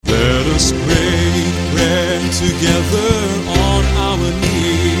us break bread together on our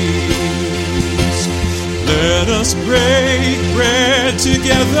knees. Let us break bread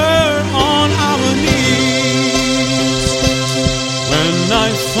together on our knees. When I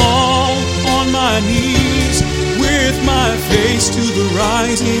fall on my knees with my face to the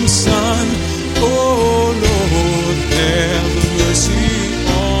rising sun, oh Lord, have mercy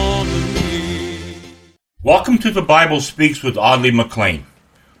on me. Welcome to The Bible Speaks with Audley McLean.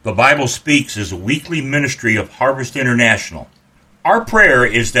 The Bible Speaks is a weekly ministry of Harvest International. Our prayer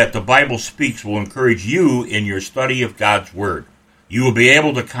is that The Bible Speaks will encourage you in your study of God's Word. You will be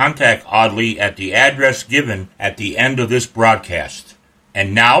able to contact Audley at the address given at the end of this broadcast.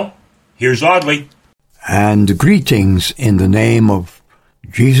 And now, here's Audley. And greetings in the name of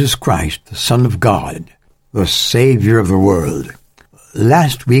Jesus Christ, the Son of God, the Savior of the world.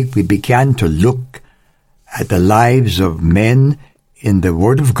 Last week we began to look at the lives of men in the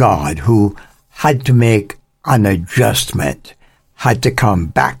Word of God who had to make an adjustment, had to come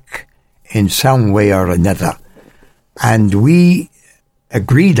back in some way or another. And we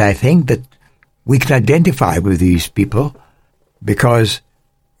agreed, I think, that we can identify with these people because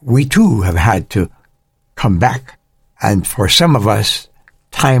we too have had to come back, and for some of us,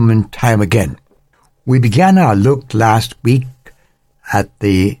 time and time again. We began our look last week at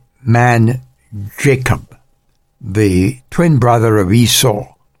the man Jacob, the twin brother of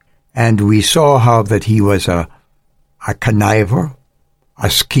Esau, and we saw how that he was a conniver, a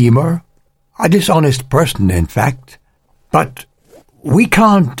schemer, a dishonest person, in fact. But we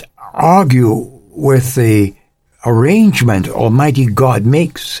can't argue with the arrangement Almighty God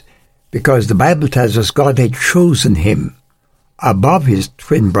makes, because the Bible tells us God had chosen him above his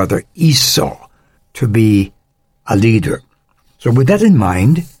twin brother Esau to be a leader. So with that in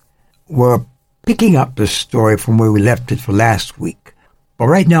mind, we're picking up the story from where we left it for last week. But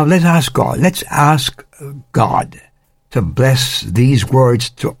right now, let's ask God. Let's ask God to bless these words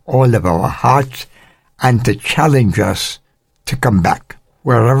to all of our hearts and to challenge us to come back.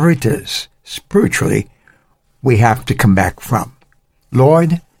 Wherever it is, spiritually, we have to come back from.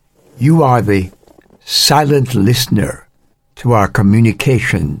 Lord, you are the silent listener to our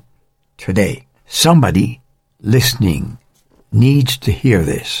communication today. Somebody listening needs to hear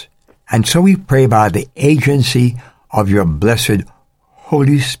this. And so we pray by the agency of your blessed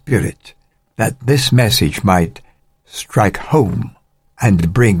Holy Spirit that this message might strike home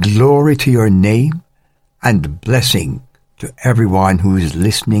and bring glory to your name and blessing to everyone who is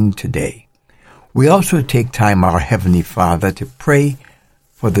listening today. We also take time, our Heavenly Father, to pray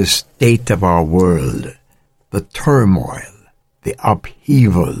for the state of our world, the turmoil, the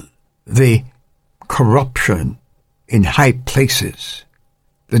upheaval, the corruption in high places,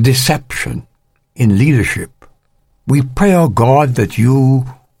 the deception in leadership. We pray, O God, that you,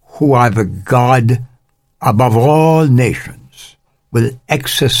 who are the God above all nations, will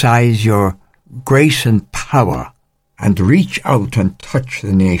exercise your grace and power and reach out and touch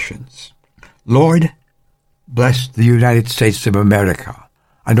the nations. Lord, bless the United States of America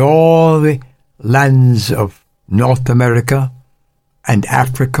and all the lands of North America and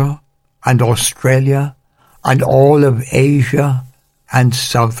Africa and Australia and all of Asia and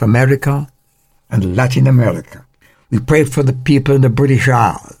South America and Latin America. We pray for the people in the British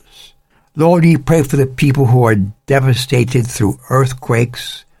Isles. Lord, we pray for the people who are devastated through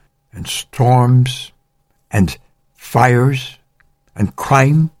earthquakes and storms and fires and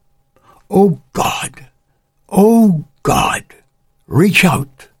crime. Oh God, reach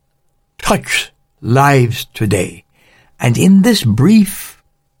out, touch lives today. And in this brief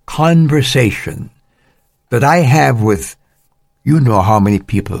conversation that I have with you know how many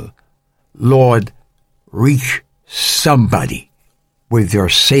people, Lord, reach somebody with your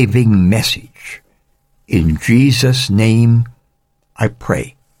saving message. In Jesus' name I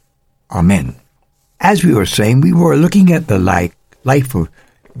pray. Amen. As we were saying, we were looking at the life of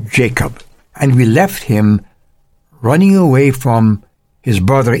Jacob, and we left him running away from his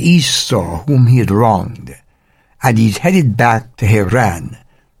brother Esau, whom he had wronged, and he's headed back to Haran,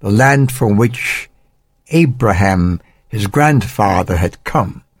 the land from which Abraham, his grandfather, had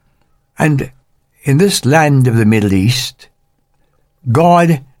come. And in this land of the Middle East,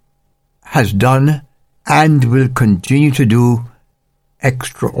 God has done and will continue to do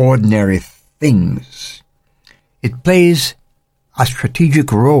extraordinary things. It plays a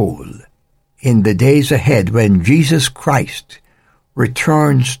strategic role in the days ahead when Jesus Christ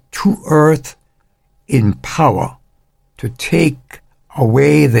returns to earth in power to take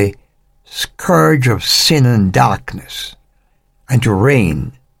away the scourge of sin and darkness and to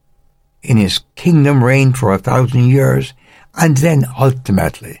reign in his kingdom, reign for 1,000 years, and then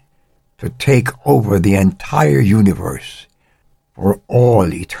ultimately to take over the entire universe for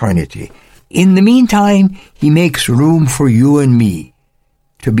all eternity. In the meantime, he makes room for you and me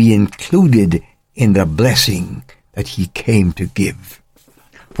to be included in the blessing that he came to give.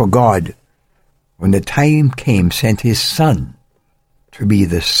 For God, when the time came, sent his Son to be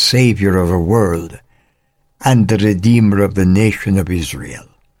the Savior of the world and the Redeemer of the nation of Israel.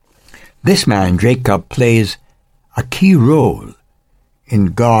 This man, Jacob, plays a key role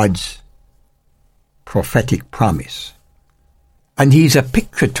in God's prophetic promise. And he's a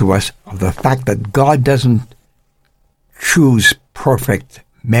picture to us of the fact that God doesn't choose perfect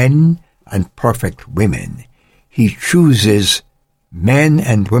men and perfect women. He chooses men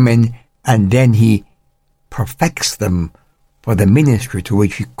and women, and then he perfects them for the ministry to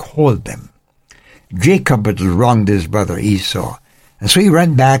which he called them. Jacob had wronged his brother Esau, and so he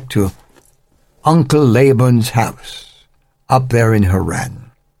ran back to Uncle Laban's house up there in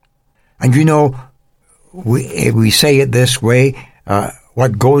Haran. And you know, we say it this way,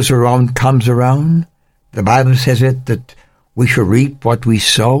 what goes around comes around. The Bible says it, that we shall reap what we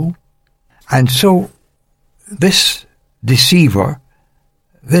sow. And so this deceiver,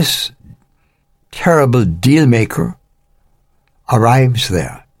 this terrible deal maker, arrives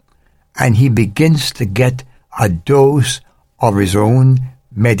there, and he begins to get a dose of his own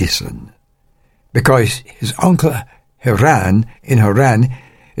medicine, because his uncle in Haran,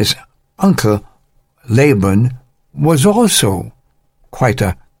 his uncle Laban was also quite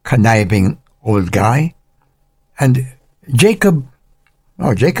a conniving old guy, and Jacob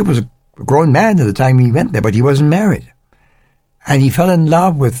was a grown man at the time he went there, but he wasn't married, and he fell in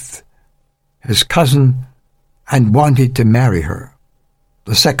love with his cousin and wanted to marry her,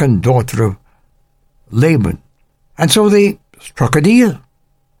 the second daughter of Laban. And so they struck a deal.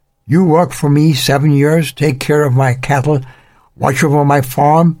 You work for me 7 years, take care of my cattle, watch over my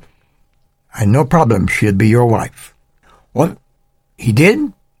farm, and no problem, she'll be your wife. Well, he did,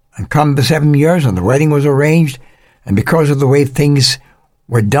 and come the 7 years, and the wedding was arranged, and because of the way things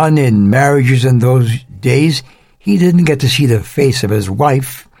were done in marriages in those days, he didn't get to see the face of his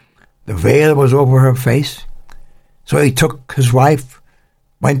wife. The veil was over her face. So he took his wife,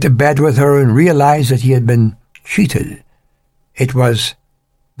 went to bed with her, and realized that he had been cheated. It was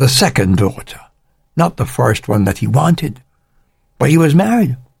the second daughter, not the first one that he wanted. But he was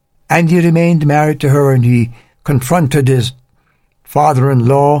married, and he remained married to her, and he confronted his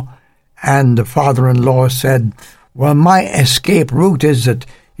father-in-law, and the father-in-law said, well, my escape route is that,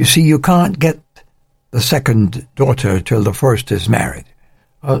 you see, you can't get the second daughter till the first is married.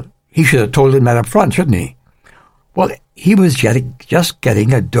 Well, he should have told him that up front, shouldn't he? Well, he was just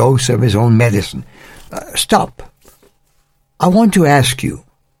getting a dose of his own medicine. Stop. I want to ask you,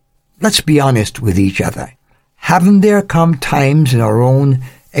 let's be honest with each other. Haven't there come times in our own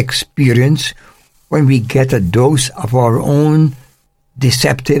experience when we get a dose of our own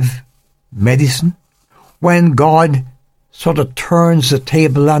deceptive medicine? When God sort of turns the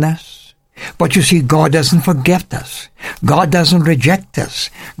table on us? But you see, God doesn't forget us. God doesn't reject us.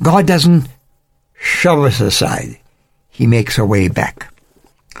 God doesn't shove us aside. He makes a way back.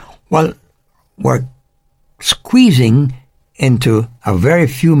 Well, we're squeezing into a very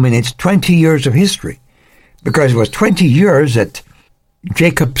few minutes 20 years of history, because it was 20 years that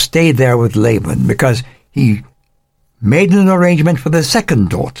Jacob stayed there with Laban, because he made an arrangement for the second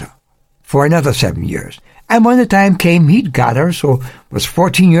daughter for another 7 years. And when the time came, he'd got her, so it was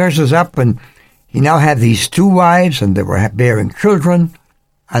 14 years was up, and he now had these 2 wives, and they were bearing children.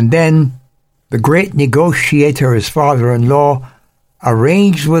 And then the great negotiator, his father-in-law,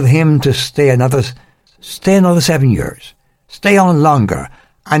 arranged with him to stay another 7 years. Stay on longer,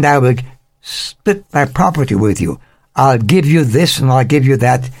 and I will split my property with you. I'll give you this and I'll give you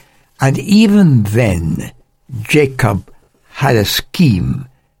that. And even then, Jacob had a scheme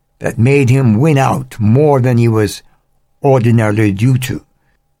that made him win out more than he was ordinarily due to.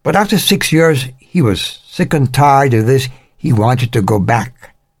 But after 6 years, he was sick and tired of this. He wanted to go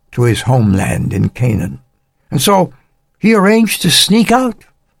back to his homeland in Canaan. And so he arranged to sneak out.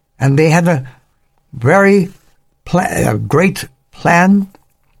 And they had a great plan,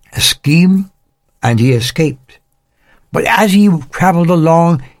 a scheme, and he escaped. But as he traveled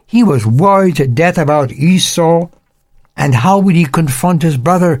along, he was worried to death about Esau, and how would he confront his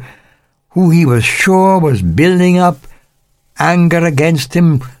brother, who he was sure was building up anger against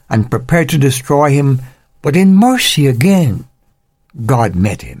him and prepared to destroy him. But in mercy again, God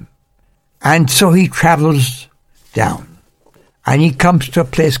met him. And so he travels down, and he comes to a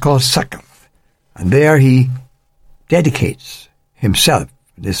place called Succoth, and there he dedicates himself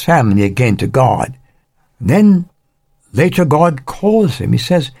and his family again to God. And then later God calls him. He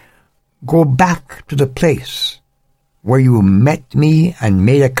says, Go back to the place where you met me and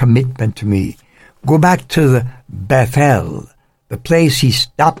made a commitment to me. Go back to the Bethel, the place he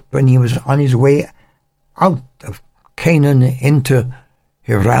stopped when he was on his way out of Canaan into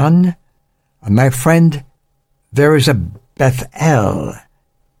Haran. And my friend, there is a Bethel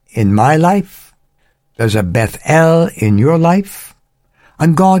in my life. There's a Bethel in your life.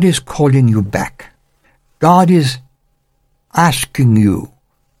 And God is calling you back. God is asking you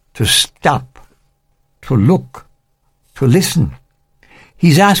to stop, to look, to listen.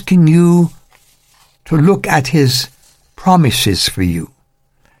 He's asking you to look at His promises for you,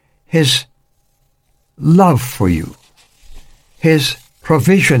 His love for you, His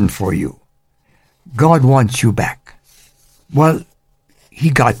provision for you. God wants you back. Well, He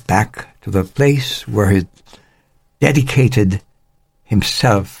got back to the place where He dedicated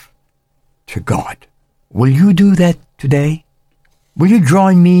Himself to God. Will you do that today? Will you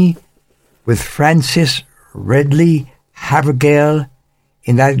join me with Francis Ridley Havergal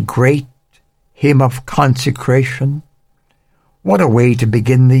in that great hymn of consecration? What a way to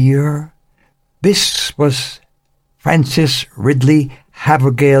begin the year. This was Francis Ridley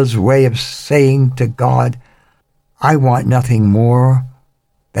Havergal's way of saying to God, I want nothing more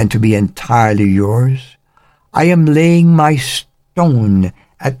than to be entirely yours. I am laying my stone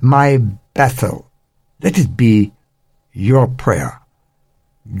at my Bethel. Let it be your prayer.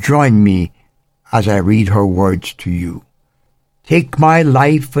 Join me as I read her words to you. Take my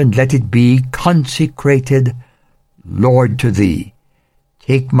life and let it be consecrated, Lord, to Thee.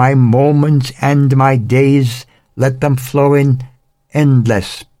 Take my moments and my days, let them flow in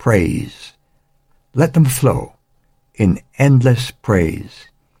endless praise. Let them flow in endless praise.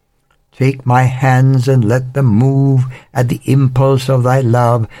 Take my hands and let them move at the impulse of Thy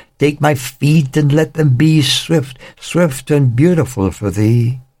love. Take my feet and let them be swift, swift and beautiful for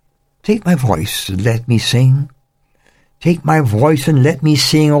Thee. Take my voice and let me sing. Take my voice and let me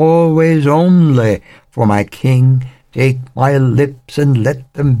sing always only for my King. Take my lips and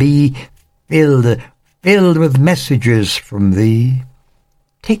let them be filled with messages from Thee.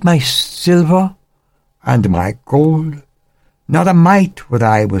 Take my silver and my gold, not a mite would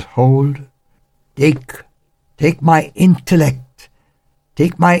I withhold. Take my intellect.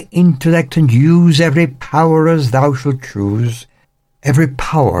 Take my intellect and use every power as Thou shalt choose. Every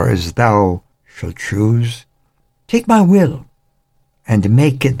power as Thou shalt choose. Take my will and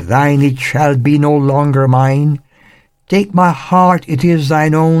make it Thine. It shall be no longer mine. Take my heart, it is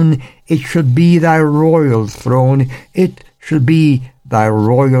Thine own. It shall be Thy royal throne. It shall be Thy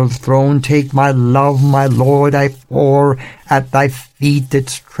royal throne. Take my love, my Lord, I pour at Thy feet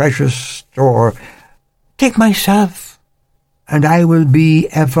its precious store. Take myself, and I will be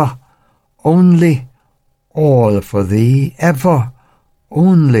ever, only, all for Thee. Ever,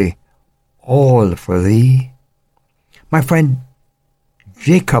 only, all for Thee. My friend,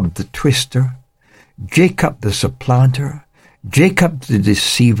 Jacob the twister, Jacob the supplanter, Jacob the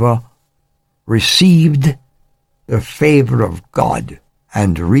deceiver, received the favor of God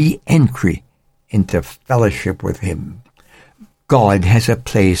and re-entry into fellowship with Him. God has a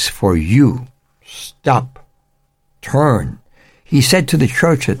place for you. Stop. Turn. He said to the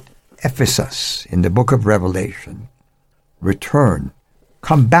church at Ephesus in the book of Revelation, return.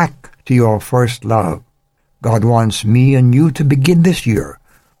 Come back to your first love. God wants me and you to begin this year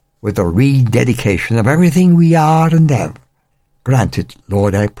with a rededication of everything we are and have. Grant it,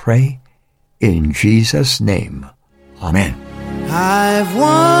 Lord, I pray, in Jesus' name. Amen. I've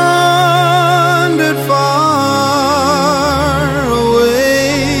wandered far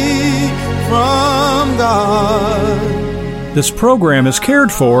away from God. This program is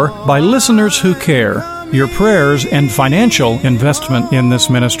cared for by listeners who care. Your prayers and financial investment in this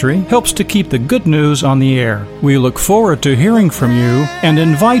ministry helps to keep the good news on the air. We look forward to hearing from you and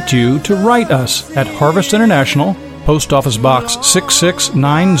invite you to write us at Harvest International, Post Office Box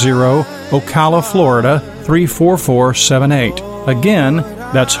 6690, Ocala, Florida 34478. Again,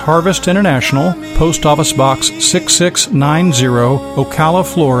 that's Harvest International, Post Office Box 6690, Ocala,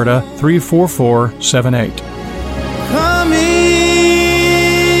 Florida 34478.